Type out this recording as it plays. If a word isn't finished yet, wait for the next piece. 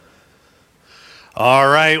All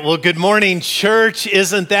right. Well, good morning, church.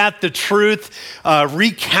 Isn't that the truth?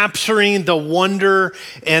 Recapturing the wonder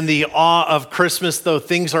and the awe of Christmas, though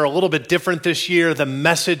things are a little bit different this year, the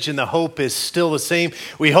message and the hope is still the same.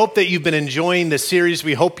 We hope that you've been enjoying the series.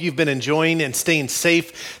 We hope you've been enjoying and staying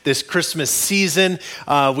safe this Christmas season.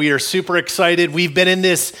 We are super excited. We've been in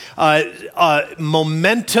this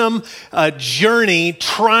momentum journey,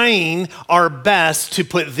 trying our best to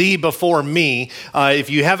put thee before me. If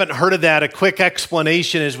you haven't heard of that, a quick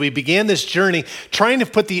explanation as we began this journey, trying to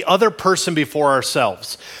put the other person before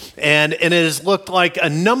ourselves. And it has looked like a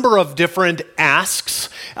number of different asks,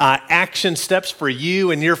 action steps for you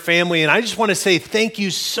and your family. And I just want to say thank you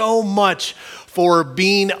so much for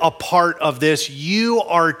being a part of this. You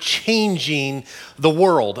are changing the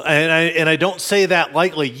world. And I don't say that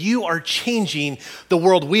lightly. You are changing the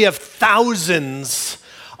world. We have thousands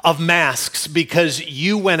of masks because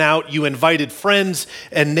you went out, you invited friends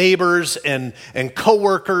and neighbors and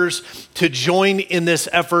coworkers to join in this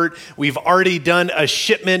effort. We've already done a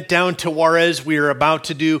shipment down to Juarez. We are about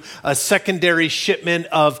to do a secondary shipment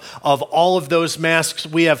of all of those masks.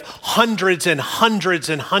 We have hundreds and hundreds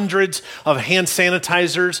and hundreds of hand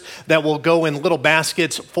sanitizers that will go in little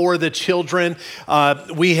baskets for the children.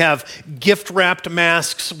 We have gift-wrapped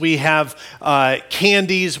masks. We have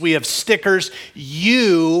candies. We have stickers.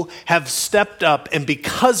 You have stepped up, and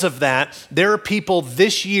because of that, there are people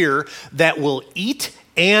this year that will eat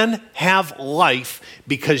and have life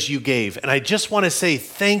because you gave. And I just want to say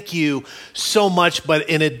thank you so much. But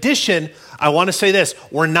in addition, I want to say this,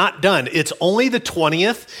 we're not done. It's only the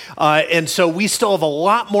 20th, and so we still have a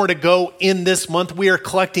lot more to go in this month. We are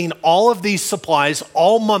collecting all of these supplies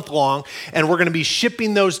all month long, and we're going to be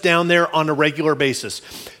shipping those down there on a regular basis.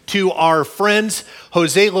 To our friends,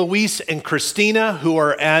 Jose Luis and Christina, who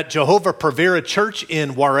are at Jehovah Provera Church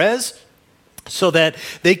in Juarez, so that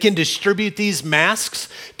they can distribute these masks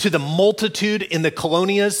to the multitude in the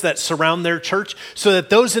colonias that surround their church, so that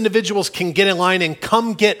those individuals can get in line and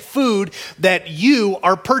come get food that you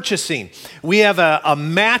are purchasing. We have a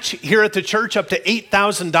match here at the church up to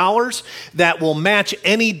 $8,000 that will match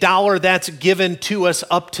any dollar that's given to us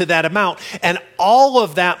up to that amount. And all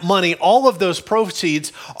of that money, all of those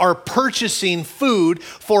proceeds are purchasing food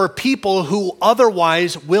for people who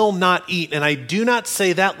otherwise will not eat. And I do not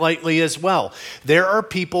say that lightly as well. There are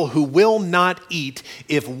people who will not eat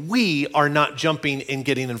if we are not jumping and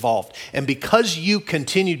getting involved. And because you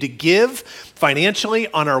continue to give financially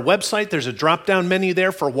on our website, there's a drop-down menu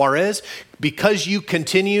there for Juarez. Because you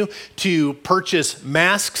continue to purchase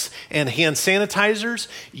masks and hand sanitizers,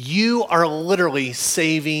 you are literally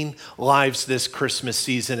saving lives this Christmas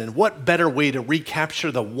season. And what better way to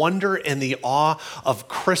recapture the wonder and the awe of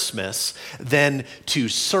Christmas than to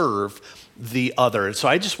serve the other. And so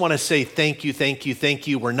I just want to say thank you, thank you, thank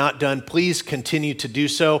you. We're not done. Please continue to do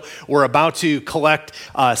so. We're about to collect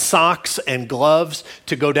socks and gloves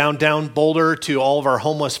to go down Boulder to all of our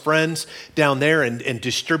homeless friends down there and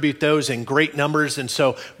distribute those in great numbers. And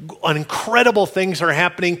so incredible things are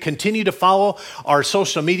happening. Continue to follow our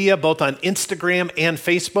social media, both on Instagram and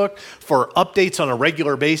Facebook, for updates on a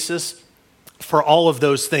regular basis for all of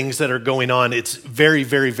those things that are going on. It's very,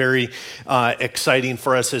 very, very exciting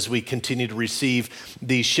for us as we continue to receive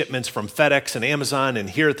these shipments from FedEx and Amazon and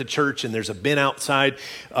here at the church, and there's a bin outside.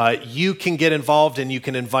 You can get involved and you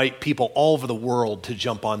can invite people all over the world to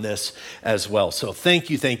jump on this as well. So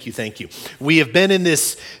thank you, thank you, thank you. We have been in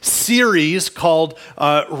this series called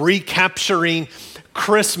Recapturing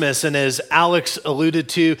Christmas, and as Alex alluded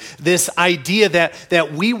to, this idea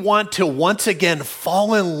that we want to once again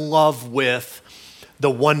fall in love with the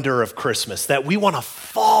wonder of Christmas, that we want to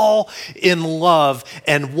fall in love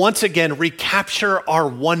and once again recapture our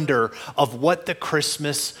wonder of what the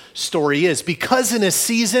Christmas story is. Because in a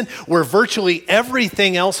season where virtually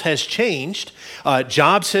everything else has changed,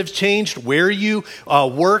 jobs have changed, where you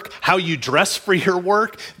work, how you dress for your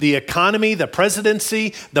work, the economy, the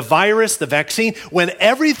presidency, the virus, the vaccine, when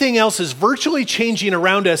everything else is virtually changing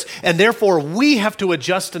around us, and therefore we have to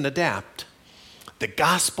adjust and adapt. The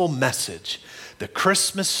gospel message, the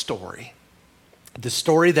Christmas story, the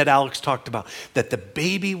story that Alex talked about, that the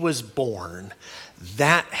baby was born,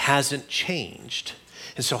 that hasn't changed.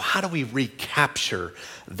 And so how do we recapture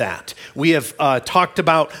that? We have talked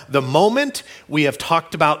about the moment. We have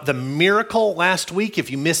talked about the miracle last week. If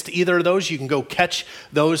you missed either of those, you can go catch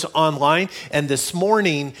those online. And this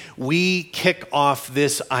morning, we kick off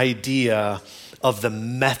this idea of the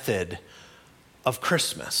method of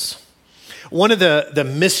Christmas. One of the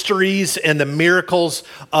mysteries and the miracles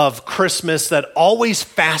of Christmas that always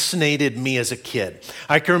fascinated me as a kid.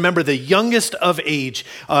 I can remember the youngest of age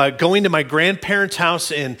going to my grandparents'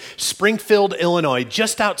 house in Springfield, Illinois,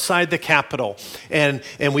 just outside the capital. And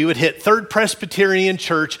we would hit Third Presbyterian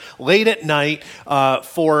Church late at night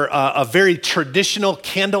for a very traditional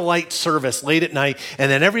candlelight service late at night.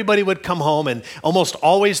 And then everybody would come home, and almost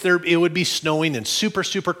always it would be snowing and super,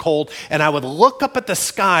 super cold. And I would look up at the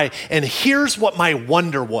sky, and here's what my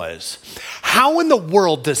wonder was. How in the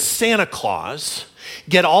world does Santa Claus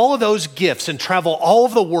get all of those gifts and travel all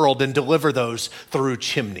of the world and deliver those through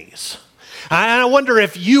chimneys? I wonder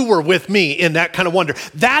if you were with me in that kind of wonder.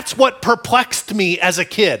 That's what perplexed me as a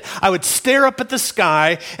kid. I would stare up at the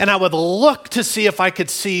sky and I would look to see if I could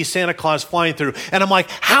see Santa Claus flying through. And I'm like,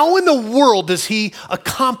 how in the world does he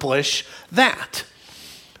accomplish that?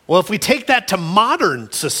 Well, if we take that to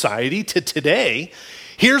modern society, to today,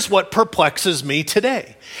 here's what perplexes me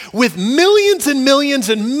today. With millions and millions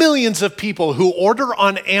and millions of people who order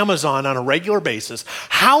on Amazon on a regular basis,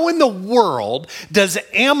 how in the world does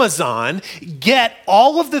Amazon get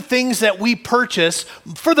all of the things that we purchase,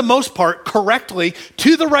 for the most part, correctly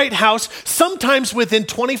to the right house, sometimes within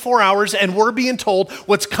 24 hours, and we're being told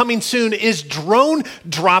what's coming soon is drone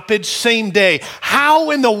droppage same day?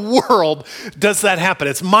 How in the world does that happen?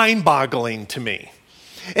 It's mind-boggling to me.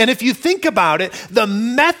 And if you think about it, the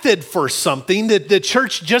method for something, that the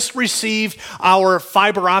church just received our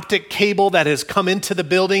fiber optic cable that has come into the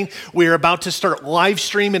building. We're about to start live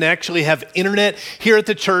stream and actually have internet here at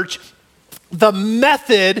the church. The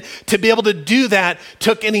method to be able to do that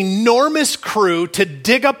took an enormous crew to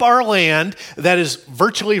dig up our land, that is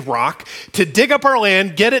virtually rock, to dig up our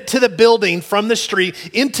land, get it to the building from the street,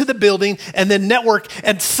 into the building, and then network.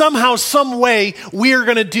 And somehow, some way, we are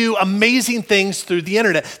going to do amazing things through the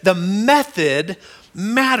internet. The method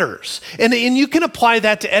matters. And you can apply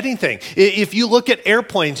that to anything. If you look at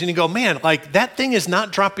airplanes and you go, man, like that thing is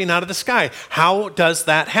not dropping out of the sky. How does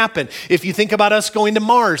that happen? If you think about us going to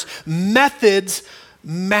Mars, methods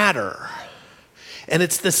matter. And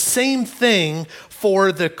it's the same thing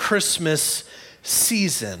for the Christmas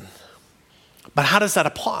season. But how does that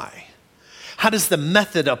apply? How does the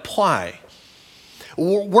method apply?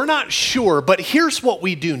 We're not sure, but here's what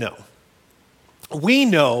we do know. We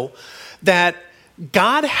know that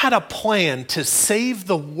God had a plan to save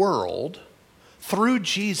the world through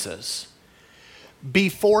Jesus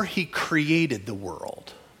before he created the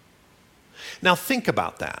world. Now think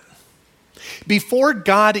about that. Before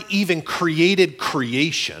God even created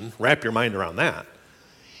creation, wrap your mind around that,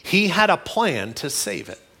 he had a plan to save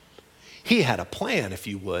it. He had a plan, if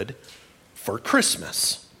you would, for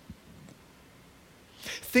Christmas.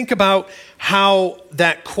 Think about how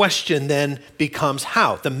that question then becomes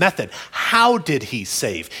how, the method. How did he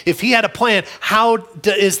save? If he had a plan, how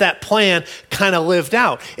is that plan kind of lived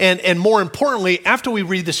out? And more importantly, after we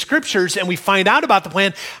read the scriptures and we find out about the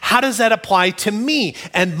plan, how does that apply to me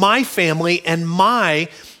and my family and my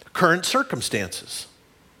current circumstances?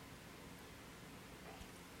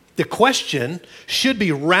 The question should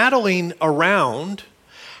be rattling around,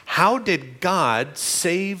 how did God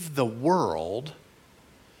save the world?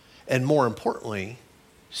 And more importantly,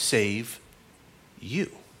 save you,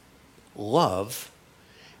 love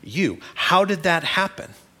you. How did that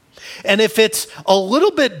happen? And if it's a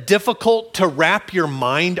little bit difficult to wrap your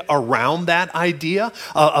mind around that idea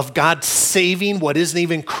of God saving what isn't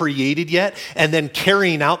even created yet and then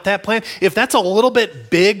carrying out that plan, if that's a little bit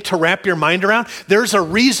big to wrap your mind around, there's a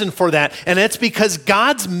reason for that. And it's because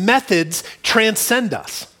God's methods transcend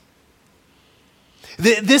us.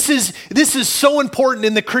 This is so important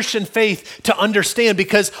in the Christian faith to understand,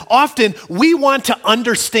 because often we want to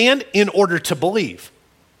understand in order to believe.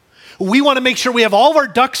 We want to make sure we have all of our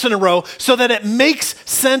ducks in a row so that it makes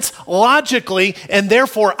sense logically, and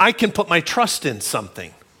therefore I can put my trust in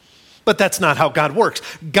something. But that's not how God works.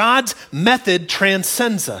 God's method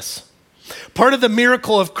transcends us. Part of the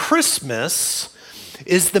miracle of Christmas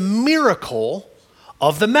is the miracle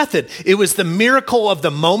of the method. It was the miracle of the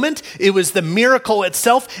moment, it was the miracle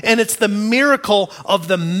itself, and it's the miracle of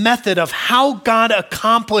the method of how God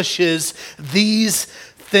accomplishes these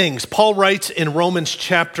things. Paul writes in Romans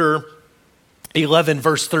chapter 11,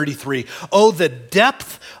 verse 33, "Oh, the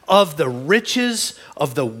depth of the riches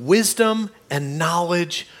of the wisdom and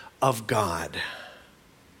knowledge of God.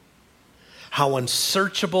 How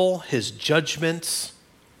unsearchable his judgments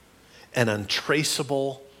and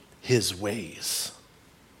untraceable his ways."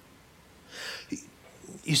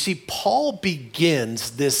 You see, Paul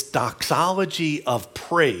begins this doxology of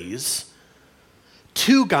praise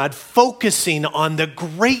to God, focusing on the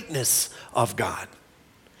greatness of God.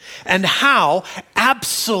 and how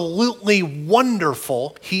absolutely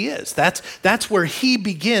wonderful he is. That's where he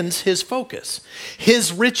begins his focus.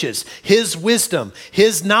 His riches, his wisdom,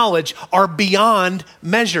 his knowledge are beyond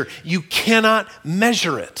measure. You cannot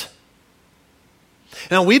measure it.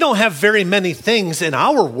 Now, we don't have very many things in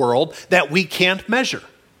our world that we can't measure.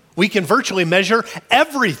 We can virtually measure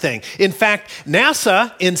everything. In fact,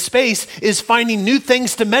 NASA in space is finding new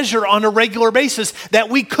things to measure on a regular basis that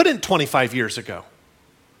we couldn't 25 years ago.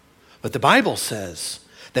 But the Bible says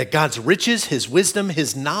that God's riches, his wisdom,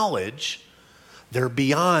 his knowledge, they're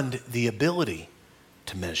beyond the ability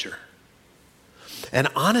to measure. And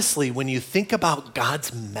honestly, when you think about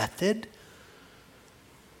God's method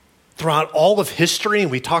throughout all of history,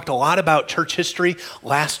 and we talked a lot about church history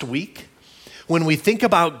last week, when we think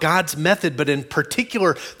about God's method, but in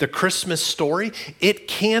particular the Christmas story, it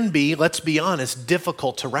can be, let's be honest,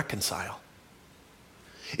 difficult to reconcile.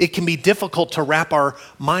 It can be difficult to wrap our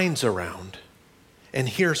minds around. And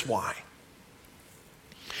here's why.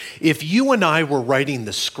 If you and I were writing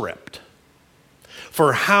the script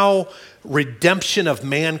for how redemption of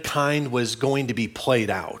mankind was going to be played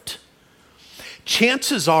out,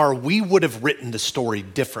 chances are we would have written the story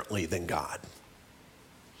differently than God.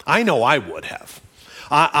 I know I would have.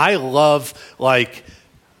 I love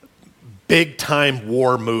big time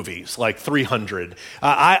war movies like 300.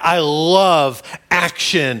 I love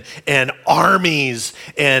action and armies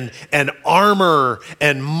and armor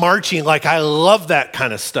and marching. I love that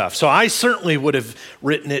kind of stuff. So I certainly would have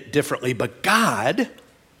written it differently. But God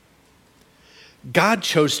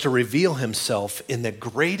chose to reveal himself in the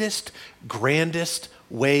greatest, grandest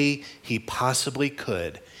way he possibly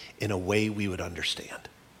could, in a way we would understand.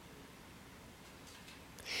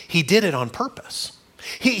 He did it on purpose.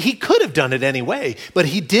 He could have done it anyway, but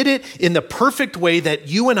he did it in the perfect way that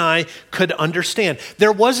you and I could understand.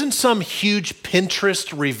 There wasn't some huge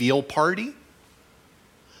Pinterest reveal party.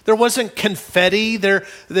 There wasn't confetti. There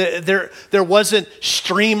wasn't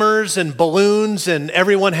streamers and balloons and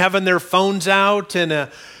everyone having their phones out and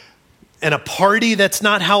a party. That's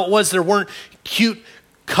not how it was. There weren't cute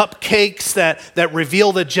cupcakes that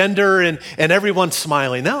reveal the gender and everyone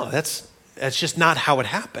smiling. No, that's just not how it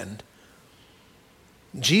happened.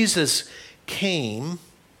 Jesus came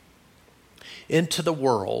into the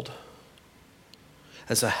world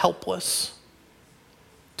as a helpless,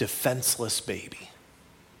 defenseless baby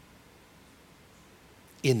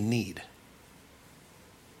in need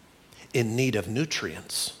of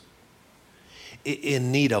nutrients,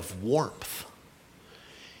 in need of warmth,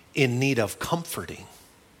 in need of comforting.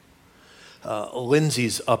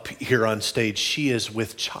 Lindsay's up here on stage. She is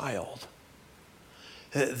with child.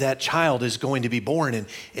 That child is going to be born,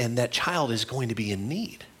 and that child is going to be in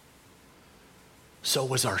need. So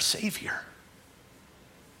was our Savior.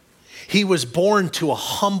 He was born to a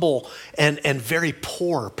humble and very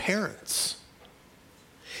poor parents.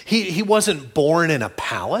 He wasn't born in a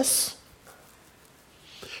palace,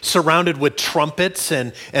 surrounded with trumpets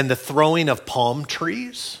and the throwing of palm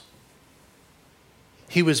trees.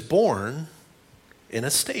 He was born in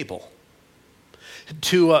a stable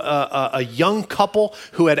to a young couple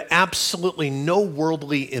who had absolutely no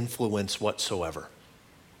worldly influence whatsoever.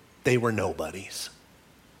 They were nobodies.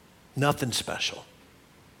 Nothing special.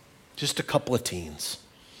 Just a couple of teens.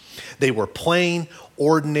 They were plain,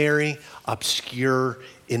 ordinary, obscure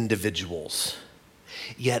individuals.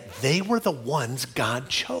 Yet they were the ones God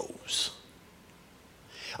chose.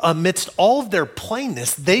 Amidst all of their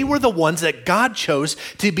plainness, they were the ones that God chose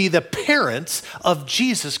to be the parents of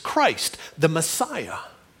Jesus Christ, the Messiah.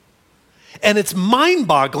 And it's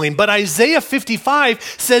mind-boggling, but Isaiah 55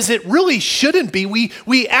 says it really shouldn't be.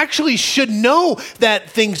 We actually should know that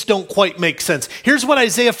things don't quite make sense. Here's what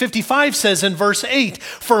Isaiah 55 says in verse 8.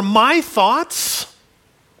 For my thoughts,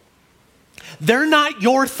 they're not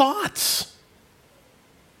your thoughts.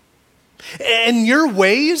 And your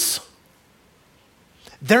ways,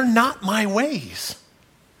 they're not my ways.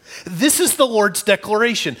 This is the Lord's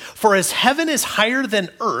declaration. For as heaven is higher than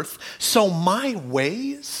earth, so my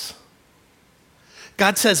ways,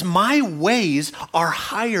 God says, my ways are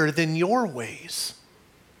higher than your ways.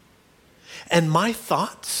 And my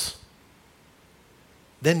thoughts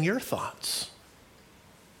than your thoughts.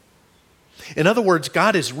 In other words,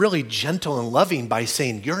 God is really gentle and loving by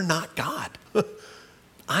saying, you're not God.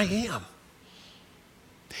 I am.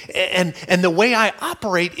 And the way I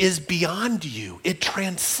operate is beyond you. It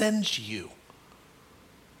transcends you.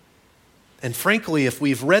 And frankly, if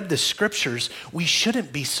we've read the scriptures, we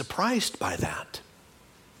shouldn't be surprised by that.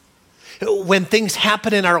 When things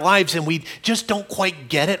happen in our lives and we just don't quite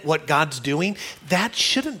get it, what God's doing, that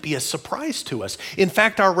shouldn't be a surprise to us. In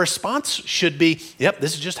fact, our response should be, yep,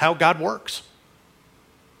 this is just how God works.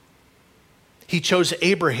 He chose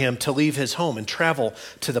Abraham to leave his home and travel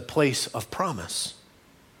to the place of promise.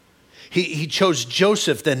 He chose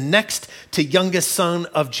Joseph, the next to youngest son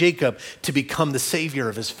of Jacob, to become the savior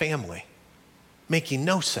of his family, making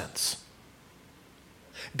no sense.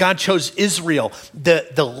 God chose Israel,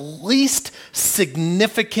 the least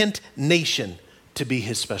significant nation, to be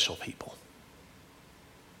his special people,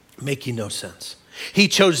 making no sense. He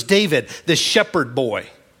chose David, the shepherd boy,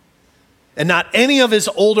 and not any of his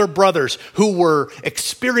older brothers who were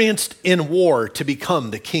experienced in war, to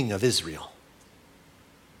become the king of Israel.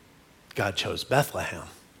 God chose Bethlehem,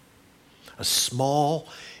 a small,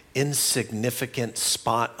 insignificant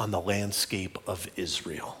spot on the landscape of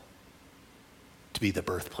Israel, to be the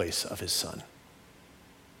birthplace of his son.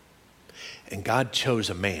 And God chose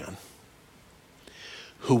a man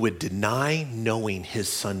who would deny knowing his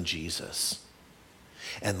son Jesus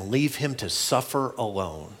and leave him to suffer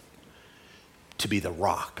alone, to be the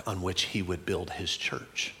rock on which he would build his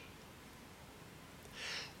church.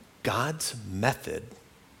 God's method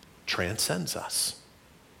transcends us.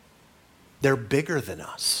 They're bigger than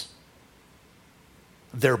us.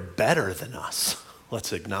 They're better than us.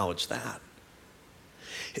 Let's acknowledge that.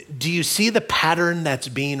 Do you see the pattern that's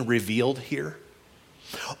being revealed here?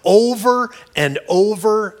 Over and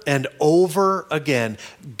over and over again,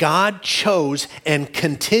 God chose and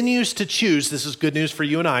continues to choose. This is good news for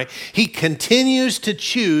you and I. He continues to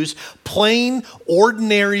choose plain,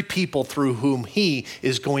 ordinary people through whom he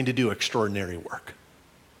is going to do extraordinary work.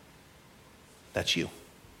 That's you.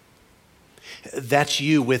 That's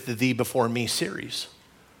you with the Thee Before Me series.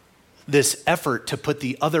 This effort to put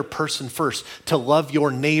the other person first, to love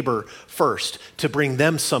your neighbor first, to bring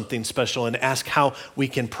them something special and ask how we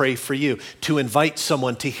can pray for you, to invite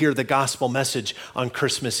someone to hear the gospel message on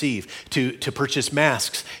Christmas Eve, to purchase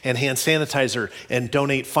masks and hand sanitizer and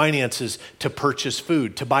donate finances to purchase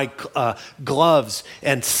food, to buy gloves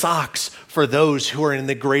and socks for those who are in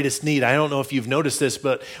the greatest need. I don't know if you've noticed this,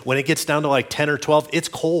 but when it gets down to like 10 or 12, it's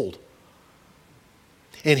cold.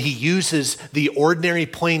 And he uses the ordinary,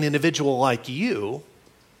 plain individual like you,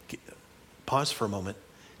 pause for a moment,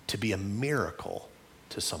 to be a miracle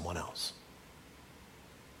to someone else.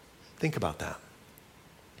 Think about that.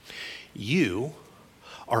 You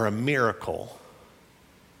are a miracle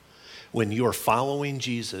when you're following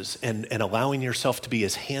Jesus and allowing yourself to be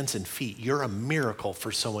his hands and feet. You're a miracle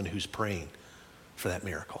for someone who's praying for that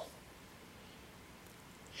miracle.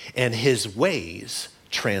 And his ways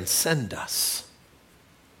transcend us.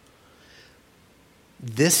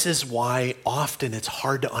 This is why often it's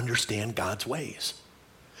hard to understand God's ways.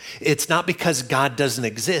 It's not because God doesn't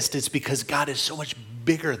exist, it's because God is so much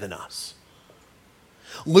bigger than us.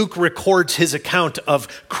 Luke records his account of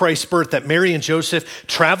Christ's birth, that Mary and Joseph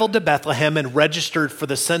traveled to Bethlehem and registered for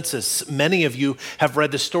the census. Many of you have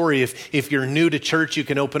read the story. If you're new to church, you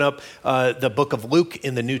can open up the book of Luke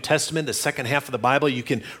in the New Testament, the second half of the Bible. You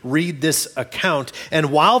can read this account.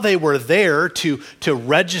 And while they were there to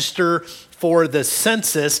register for the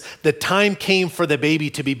census, the time came for the baby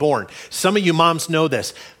to be born. Some of you moms know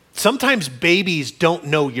this. Sometimes babies don't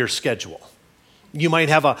know your schedule. You might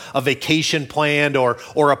have a vacation planned or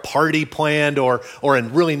a party planned or a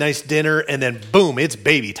really nice dinner, and then boom, it's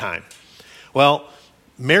baby time. Well,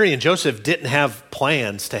 Mary and Joseph didn't have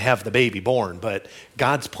plans to have the baby born, but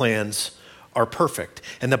God's plans are perfect.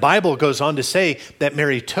 And the Bible goes on to say that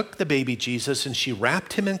Mary took the baby Jesus and she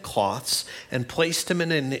wrapped him in cloths and placed him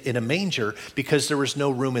in a manger because there was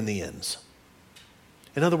no room in the inns.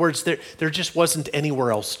 In other words, there just wasn't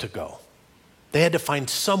anywhere else to go. They had to find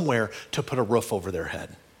somewhere to put a roof over their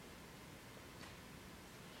head.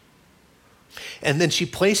 And then she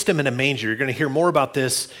placed him in a manger. You're going to hear more about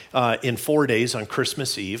this in 4 days on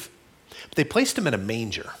Christmas Eve. But they placed him in a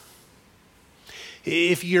manger.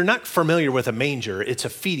 If you're not familiar with a manger, it's a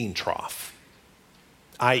feeding trough,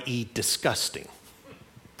 i.e. disgusting.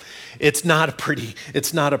 It's not a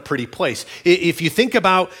pretty place. If you think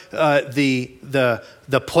about the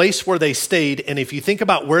place where they stayed, and if you think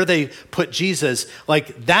about where they put Jesus,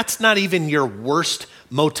 like that's not even your worst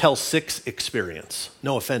Motel 6 experience.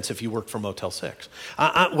 No offense if you work for Motel 6.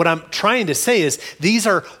 What I'm trying to say is these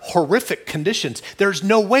are horrific conditions. There's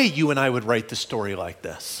no way you and I would write the story like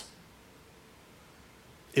this.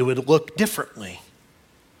 It would look differently.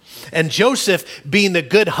 And Joseph, being the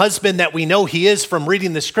good husband that we know he is from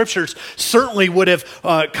reading the scriptures, certainly would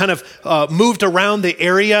have moved around the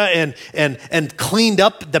area and cleaned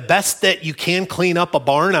up the best that you can clean up a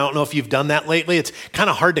barn. I don't know if you've done that lately. It's kind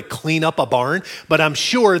of hard to clean up a barn, but I'm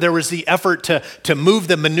sure there was the effort to move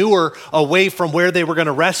the manure away from where they were going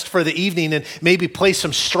to rest for the evening and maybe place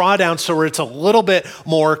some straw down so it's a little bit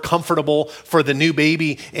more comfortable for the new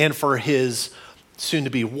baby and for his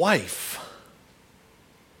soon-to-be wife.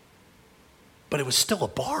 But it was still a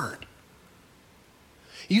barn.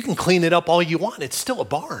 You can clean it up all you want. It's still a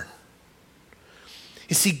barn.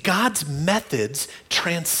 You see, God's methods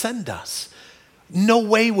transcend us. No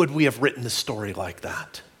way would we have written the story like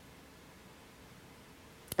that.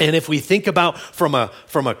 And if we think about from a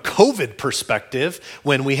COVID perspective,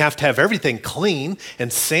 when we have to have everything clean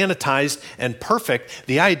and sanitized and perfect,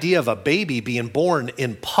 the idea of a baby being born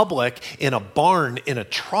in public, in a barn, in a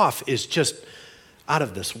trough is just out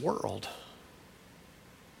of this world.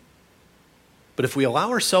 But if we allow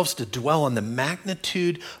ourselves to dwell on the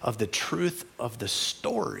magnitude of the truth of the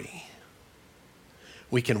story,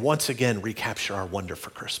 we can once again recapture our wonder for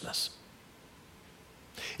Christmas.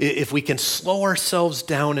 If we can slow ourselves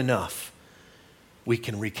down enough, we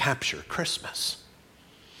can recapture Christmas.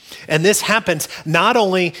 And this happens not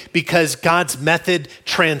only because God's method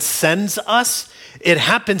transcends us, it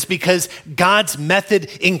happens because God's method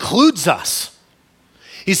includes us.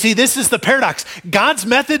 You see, this is the paradox. God's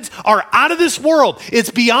methods are out of this world.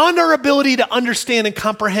 It's beyond our ability to understand and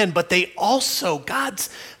comprehend, but God's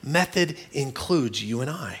method includes you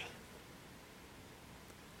and I.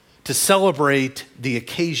 To celebrate the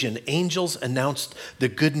occasion, angels announced the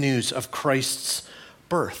good news of Christ's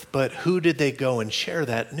birth. But who did they go and share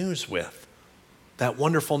that news with? That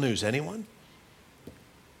wonderful news, anyone?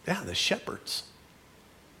 Yeah, the shepherds.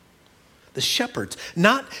 The shepherds,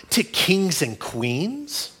 not to kings and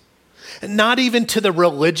queens, not even to the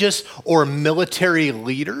religious or military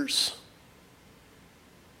leaders.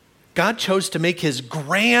 God chose to make his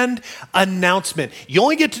grand announcement. You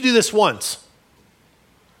only get to do this once.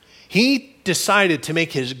 He decided to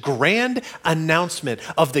make his grand announcement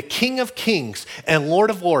of the King of Kings and Lord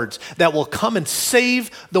of Lords that will come and save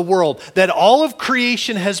the world, that all of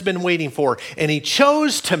creation has been waiting for. And he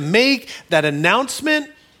chose to make that announcement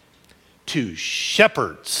to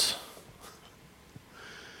shepherds.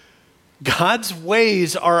 God's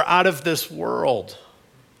ways are out of this world.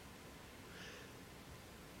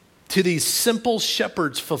 To these simple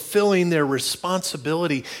shepherds fulfilling their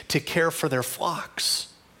responsibility to care for their flocks.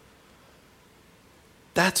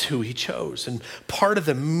 That's who he chose. And part of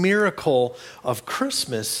the miracle of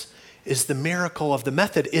Christmas is the miracle of the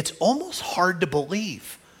method. It's almost hard to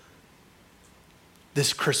believe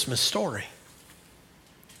this Christmas story.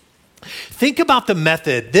 Think about the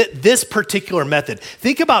method, this particular method.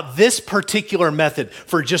 Think about this particular method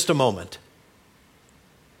for just a moment.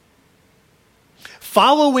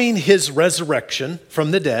 Following his resurrection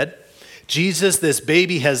from the dead, Jesus, this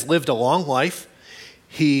baby, has lived a long life.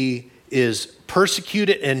 He is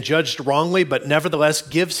persecuted and judged wrongly, but nevertheless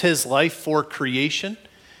gives his life for creation.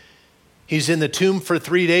 He's in the tomb for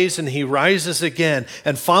 3 days and he rises again.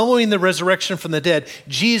 And following the resurrection from the dead,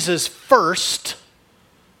 Jesus first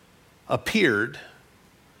appeared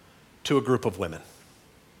to a group of women.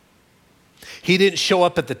 He didn't show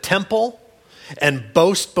up at the temple and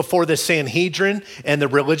boast before the Sanhedrin and the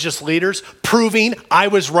religious leaders, proving I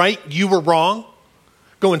was right, you were wrong,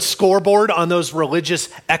 going scoreboard on those religious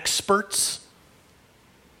experts.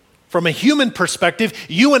 From a human perspective,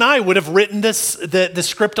 you and I would have written the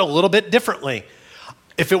script a little bit differently.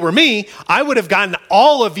 If it were me, I would have gotten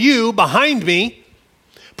all of you behind me,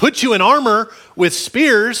 put you in armor with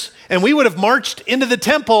spears, and we would have marched into the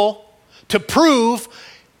temple to prove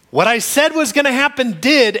what I said was going to happen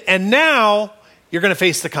did, and now you're going to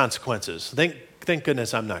face the consequences. Thank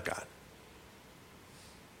goodness I'm not God.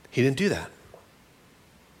 He didn't do that.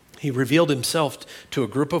 He revealed himself to a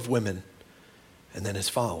group of women and then his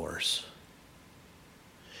followers.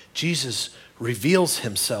 Jesus reveals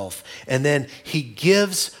himself, and then he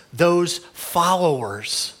gives those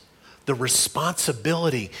followers the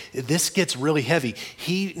responsibility. This gets really heavy.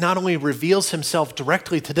 He not only reveals himself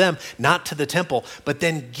directly to them, not to the temple, but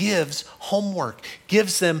then gives homework,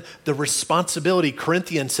 gives them the responsibility,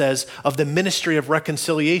 Corinthians says, of the ministry of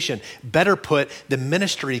reconciliation. Better put, the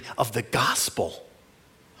ministry of the gospel,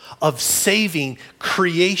 of saving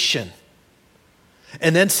creation.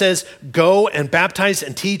 And then says, go and baptize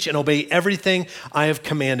and teach and obey everything I have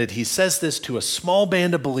commanded. He says this to a small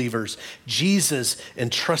band of believers. Jesus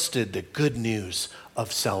entrusted the good news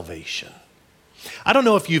of salvation. I don't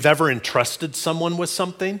know if you've ever entrusted someone with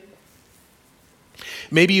something.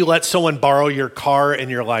 Maybe you let someone borrow your car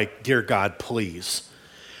and you're like, dear God, please.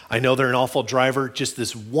 I know they're an awful driver. Just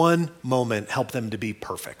this one moment, help them to be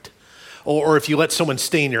perfect. Or if you let someone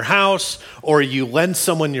stay in your house, or you lend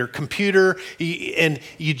someone your computer, and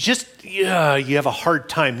you have a hard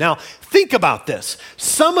time. Now, think about this.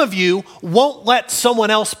 Some of you won't let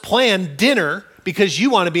someone else plan dinner because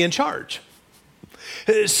you want to be in charge.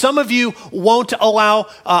 Some of you won't allow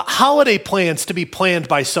holiday plans to be planned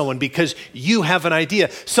by someone because you have an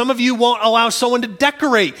idea. Some of you won't allow someone to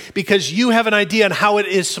decorate because you have an idea on how it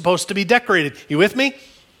is supposed to be decorated. You with me?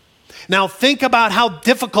 Now think about how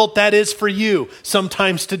difficult that is for you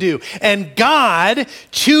sometimes to do. And God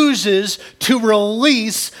chooses to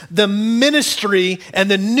release the ministry and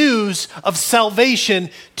the news of salvation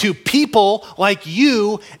to people like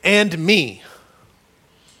you and me.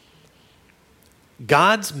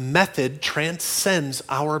 God's method transcends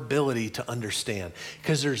our ability to understand,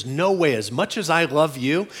 because there's no way, as much as I love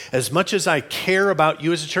you, as much as I care about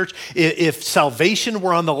you as a church, if salvation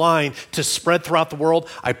were on the line to spread throughout the world,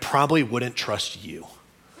 I probably wouldn't trust you.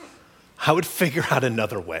 I would figure out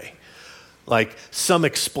another way, like some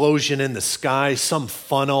explosion in the sky, some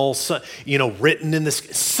funnel, written in this,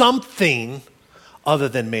 something other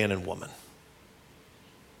than man and woman.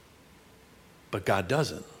 But God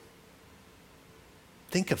doesn't.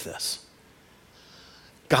 Think of this.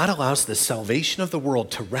 God allows the salvation of the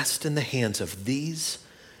world to rest in the hands of these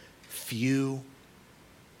few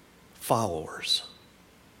followers.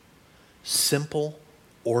 Simple,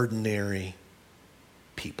 ordinary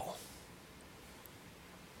people.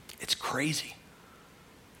 It's crazy.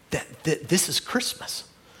 That this is Christmas.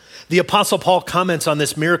 The Apostle Paul comments on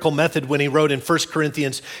this miracle method when he wrote in 1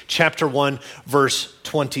 Corinthians chapter 1, verse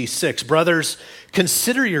 26. Brothers,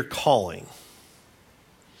 consider your calling.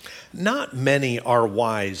 Not many are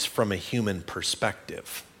wise from a human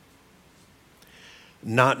perspective.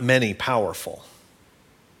 Not many powerful.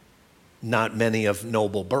 Not many of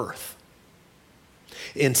noble birth.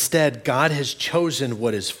 Instead, God has chosen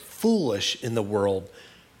what is foolish in the world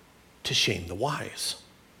to shame the wise.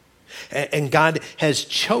 And God has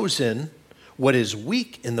chosen what is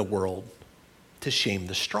weak in the world to shame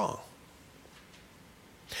the strong.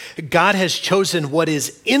 God has chosen what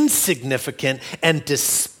is insignificant and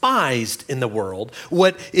despised in the world,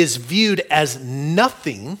 what is viewed as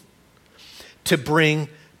nothing, to bring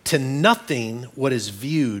to nothing what is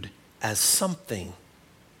viewed as something,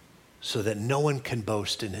 so that no one can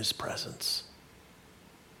boast in his presence.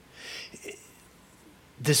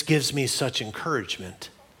 This gives me such encouragement.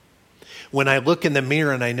 When I look in the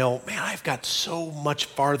mirror and I know, man, I've got so much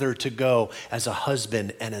farther to go as a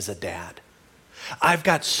husband and as a dad. I've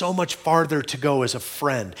got so much farther to go as a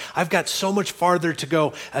friend. I've got so much farther to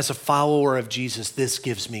go as a follower of Jesus. This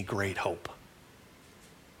gives me great hope.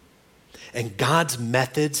 And God's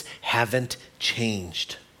methods haven't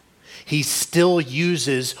changed. He still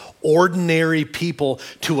uses ordinary people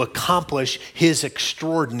to accomplish his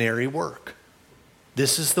extraordinary work.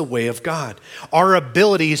 This is the way of God. Our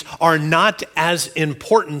abilities are not as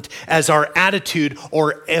important as our attitude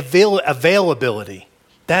or availability.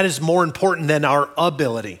 That is more important than our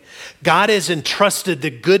ability. God has entrusted the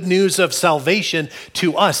good news of salvation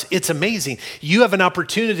to us. It's amazing. You have an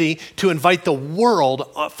opportunity to invite the world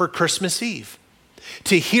for Christmas Eve,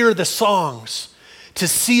 to hear the songs, to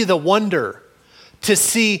see the wonder, to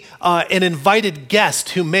see an invited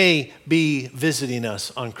guest who may be visiting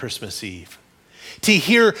us on Christmas Eve, to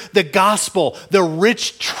hear the gospel, the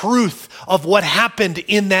rich truth of what happened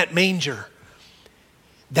in that manger.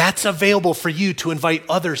 That's available for you to invite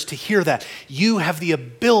others to hear that. You have the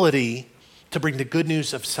ability to bring the good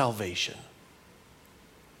news of salvation.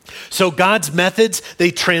 So God's methods, they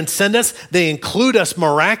transcend us. They include us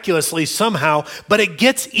miraculously somehow, but it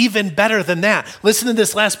gets even better than that. Listen to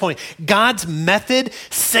this last point. God's method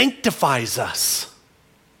sanctifies us.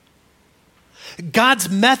 God's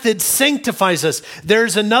method sanctifies us.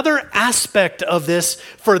 There's another aspect of this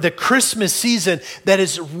for the Christmas season that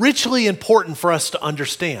is richly important for us to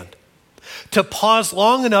understand. To pause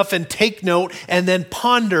long enough and take note and then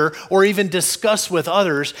ponder or even discuss with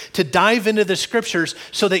others, to dive into the scriptures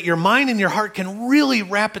so that your mind and your heart can really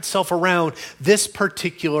wrap itself around this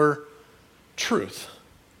particular truth.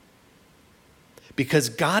 Because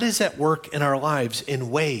God is at work in our lives in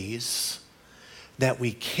ways that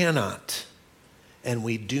we cannot and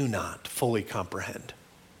we do not fully comprehend.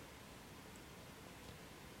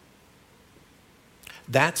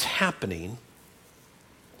 That's happening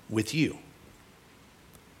with you,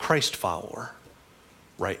 Christ follower,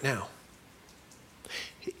 right now.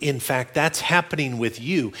 In fact, that's happening with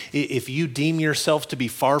you. If you deem yourself to be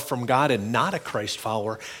far from God and not a Christ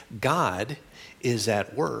follower, God is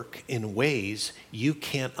at work in ways you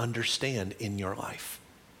can't understand in your life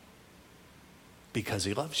because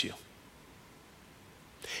he loves you.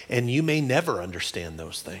 And you may never understand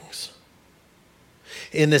those things.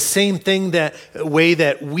 In the same way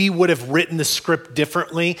that we would have written the script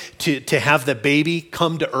differently to have the baby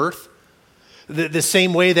come to earth, the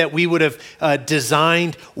same way that we would have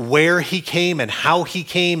designed where he came and how he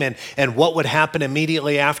came and what would happen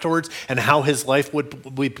immediately afterwards and how his life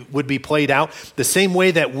would be played out, the same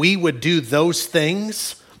way that we would do those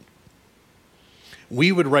things,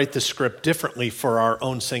 we would write the script differently for our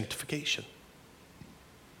own sanctification.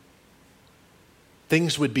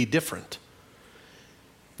 Things would be different.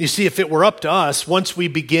 You see, if it were up to us, once we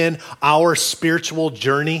begin our spiritual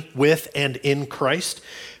journey with and in Christ,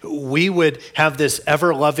 we would have this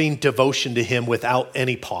ever-loving devotion to him without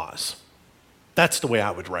any pause. That's the way I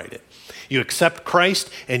would write it. You accept Christ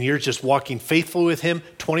and you're just walking faithfully with him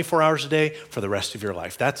 24 hours a day for the rest of your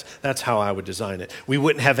life. That's how I would design it. We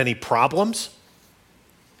wouldn't have any problems.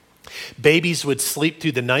 Babies would sleep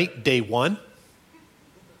through the night day one.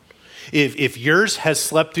 If yours has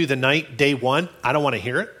slept through the night day one, I don't want to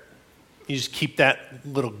hear it. You just keep that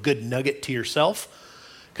little good nugget to yourself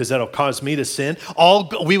because that'll cause me to sin.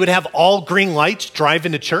 We would have all green lights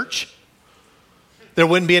driving to church. There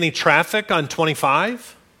wouldn't be any traffic on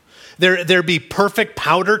 25. There'd be perfect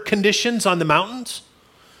powder conditions on the mountains.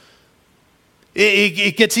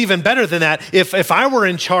 It gets even better than that. If I were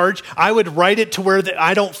in charge, I would write it to where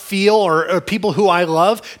I don't feel, or people who I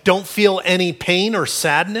love don't feel any pain or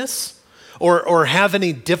sadness or have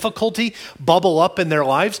any difficulty bubble up in their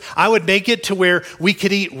lives. I would make it to where we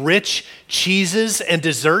could eat rich cheeses and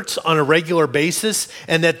desserts on a regular basis,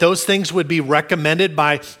 and that those things would be recommended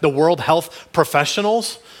by the World Health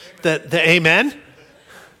professionals. Amen?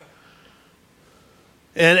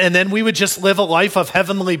 And then we would just live a life of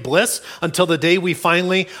heavenly bliss until the day we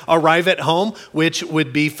finally arrive at home, which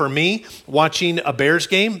would be for me watching a Bears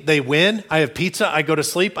game. They win. I have pizza. I go to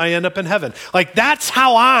sleep. I end up in heaven. Like, that's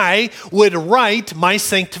how I would write my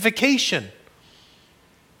sanctification.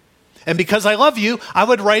 And because I love you, I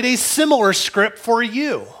would write a similar script for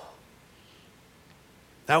you.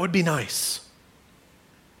 That would be nice.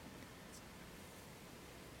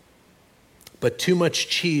 But too much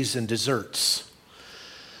cheese and desserts,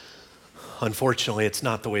 unfortunately, it's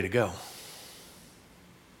not the way to go.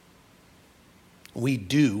 We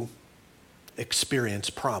do experience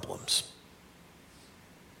problems.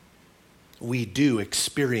 We do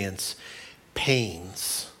experience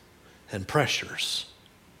pains and pressures.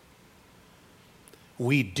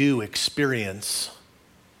 We do experience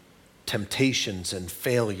temptations and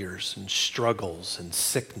failures and struggles and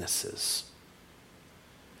sicknesses.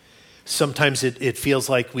 Sometimes it feels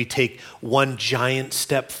like we take one giant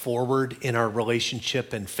step forward in our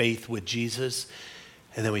relationship and faith with Jesus,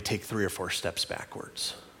 and then we take 3 or 4 steps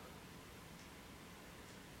backwards.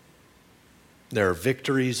 There are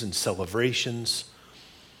victories and celebrations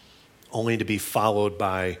only to be followed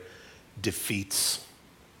by defeats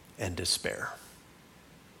and despair.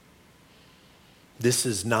 This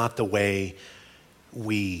is not the way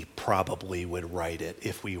we probably would write it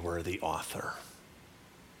if we were the author.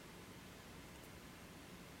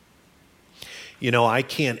 You know, I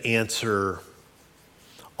can't answer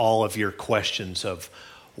all of your questions of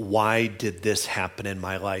why did this happen in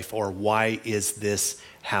my life, or why is this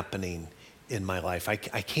happening in my life. I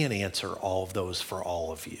can't answer all of those for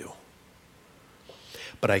all of you.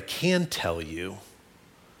 But I can tell you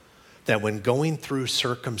that when going through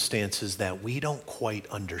circumstances that we don't quite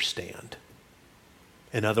understand,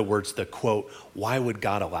 in other words, the quote, why would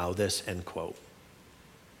God allow this, end quote,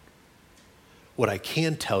 what I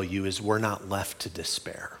can tell you is we're not left to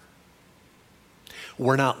despair.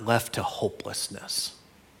 We're not left to hopelessness.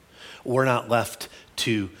 We're not left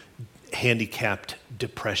to handicapped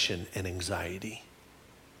depression and anxiety.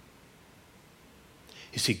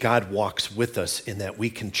 You see, God walks with us in that we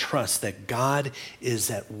can trust that God is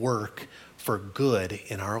at work for good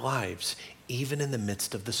in our lives, even in the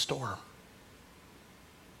midst of the storm.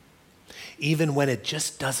 Even when it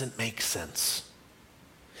just doesn't make sense.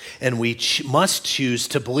 And we must choose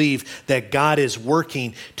to believe that God is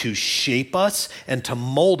working to shape us and to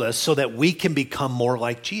mold us so that we can become more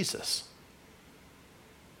like Jesus.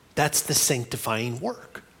 That's the sanctifying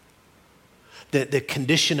work. The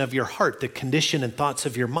condition of your heart, the condition and thoughts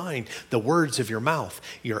of your mind, the words of your mouth,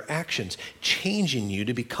 your actions, changing you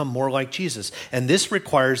to become more like Jesus. And this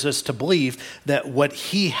requires us to believe that what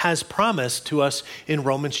he has promised to us in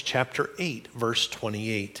Romans chapter 8, verse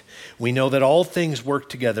 28. We know that all things work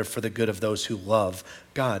together for the good of those who love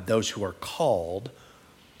God, those who are called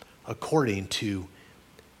according to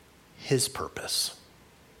his purpose,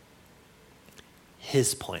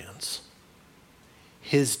 his plans,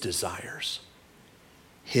 his desires,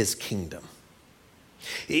 his kingdom.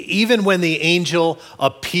 Even when the angel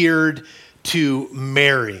appeared to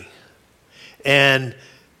Mary and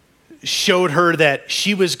showed her that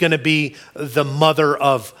she was going to be the mother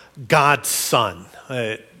of God's son,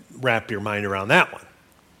 wrap your mind around that one.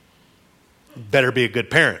 Better be a good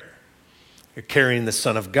parent. You're carrying the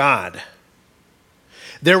Son of God.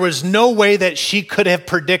 There was no way that she could have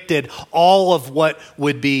predicted all of what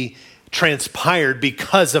would be transpired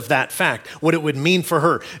because of that fact, what it would mean for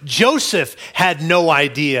her. Joseph had no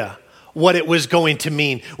idea what it was going to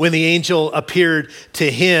mean when the angel appeared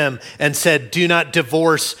to him and said, "Do not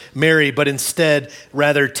divorce Mary, but instead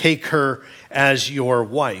rather take her as your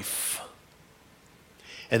wife."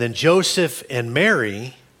 And then Joseph and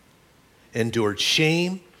Mary endured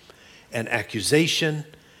shame and accusation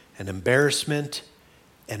and embarrassment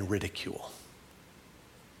and ridicule.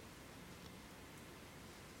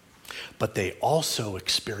 But they also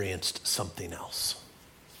experienced something else.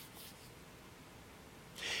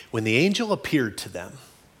 When the angel appeared to them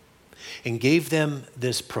and gave them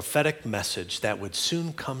this prophetic message that would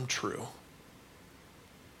soon come true,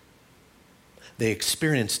 they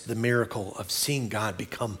experienced the miracle of seeing God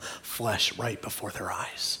become flesh right before their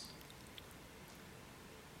eyes.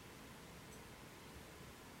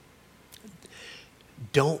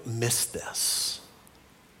 Don't miss this.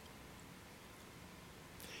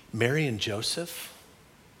 Mary and Joseph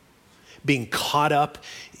being caught up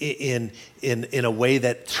in a way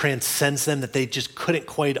that transcends them, that they just couldn't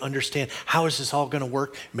quite understand. How is this all going to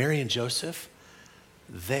work? Mary and Joseph,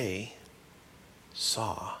 they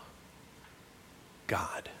saw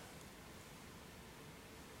God.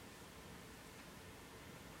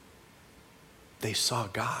 They saw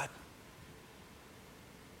God.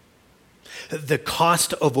 The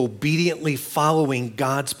cost of obediently following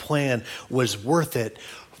God's plan was worth it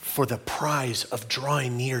for the prize of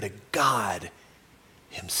drawing near to God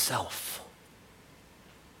himself.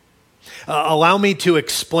 Allow me to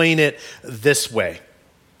explain it this way.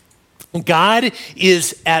 God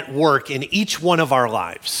is at work in each one of our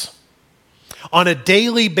lives. On a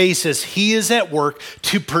daily basis, he is at work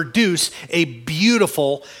to produce a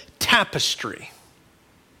beautiful tapestry.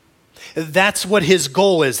 That's what his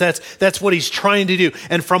goal is. That's what he's trying to do.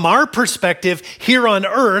 And from our perspective here on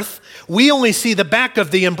earth, we only see the back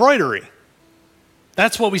of the embroidery.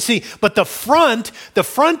 That's what we see. But the front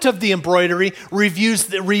of the embroidery reveals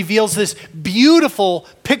this beautiful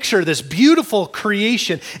picture, this beautiful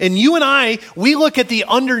creation. And you and I, we look at the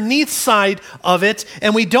underneath side of it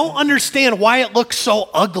and we don't understand why it looks so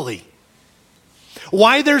ugly.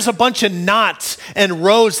 Why there's a bunch of knots and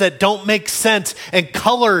rows that don't make sense and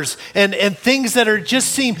colors and things that are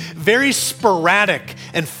just seem very sporadic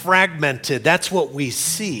and fragmented. That's what we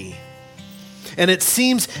see. And it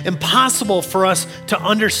seems impossible for us to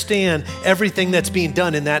understand everything that's being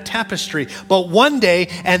done in that tapestry. But one day,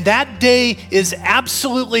 and that day is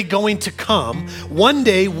absolutely going to come, one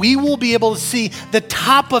day we will be able to see the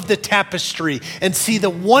top of the tapestry and see the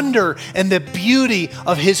wonder and the beauty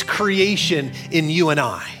of his creation in you and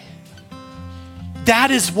I.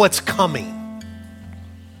 That is what's coming.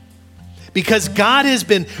 Because God has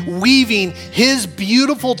been weaving his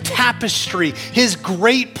beautiful tapestry, his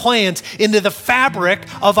great plans into the fabric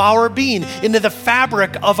of our being, into the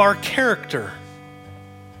fabric of our character.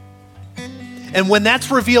 And when that's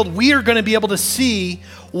revealed, we are going to be able to see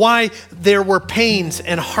why there were pains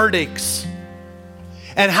and heartaches,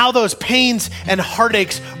 and how those pains and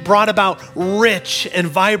heartaches brought about rich and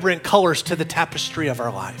vibrant colors to the tapestry of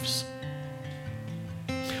our lives.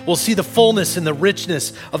 We'll see the fullness and the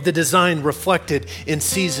richness of the design reflected in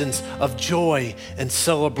seasons of joy and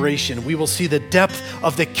celebration. We will see the depth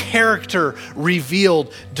of the character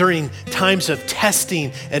revealed during times of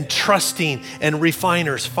testing and trusting and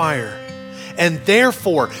refiner's fire. And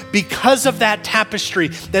therefore, because of that tapestry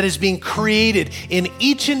that is being created in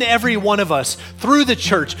each and every one of us through the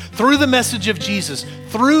church, through the message of Jesus,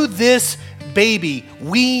 through this baby,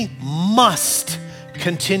 we must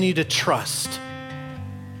continue to trust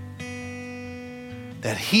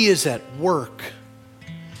that he is at work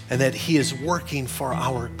and that he is working for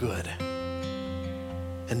our good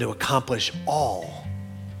and to accomplish all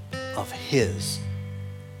of his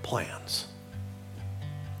plans.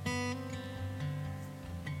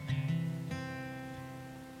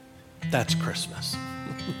 That's Christmas.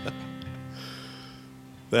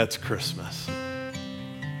 That's Christmas.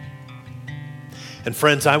 And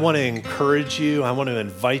friends, I want to encourage you, I want to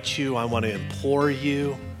invite you, I want to implore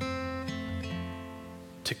you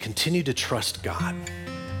to continue to trust God.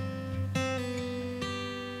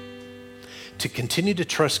 to continue to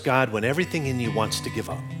trust God when everything in you wants to give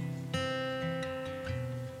up.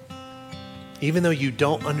 Even though you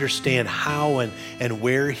don't understand how and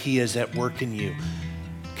where he is at work in you,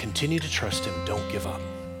 continue to trust him. Don't give up.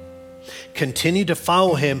 Continue to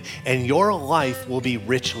follow him, and your life will be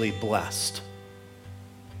richly blessed.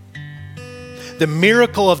 The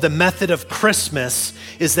miracle of the method of Christmas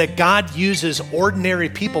is that God uses ordinary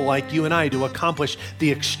people like you and I to accomplish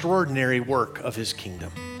the extraordinary work of his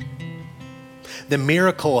kingdom. The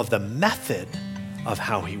miracle of the method of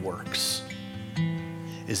how he works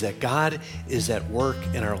is that God is at work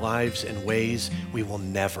in our lives in ways we will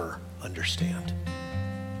never understand.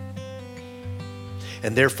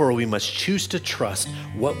 And therefore, we must choose to trust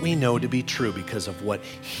what we know to be true because of what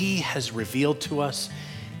he has revealed to us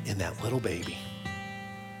in that little baby.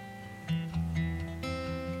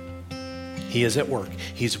 He is at work.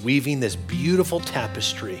 He's weaving this beautiful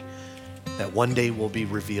tapestry that one day will be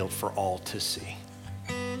revealed for all to see.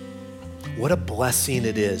 What a blessing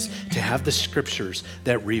it is to have the scriptures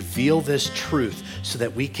that reveal this truth so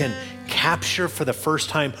that we can capture for the first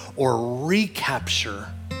time or recapture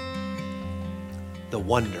the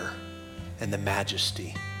wonder and the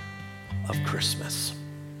majesty of Christmas.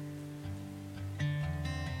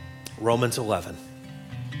 Romans 11.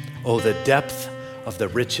 Oh, the depth of the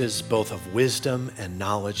riches both of wisdom and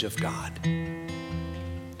knowledge of God.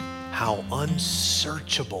 How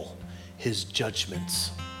unsearchable his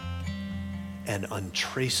judgments and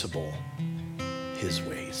untraceable his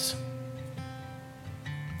ways.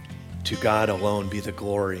 To God alone be the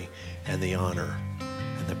glory and the honor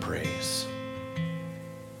and the praise.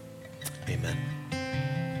 Amen.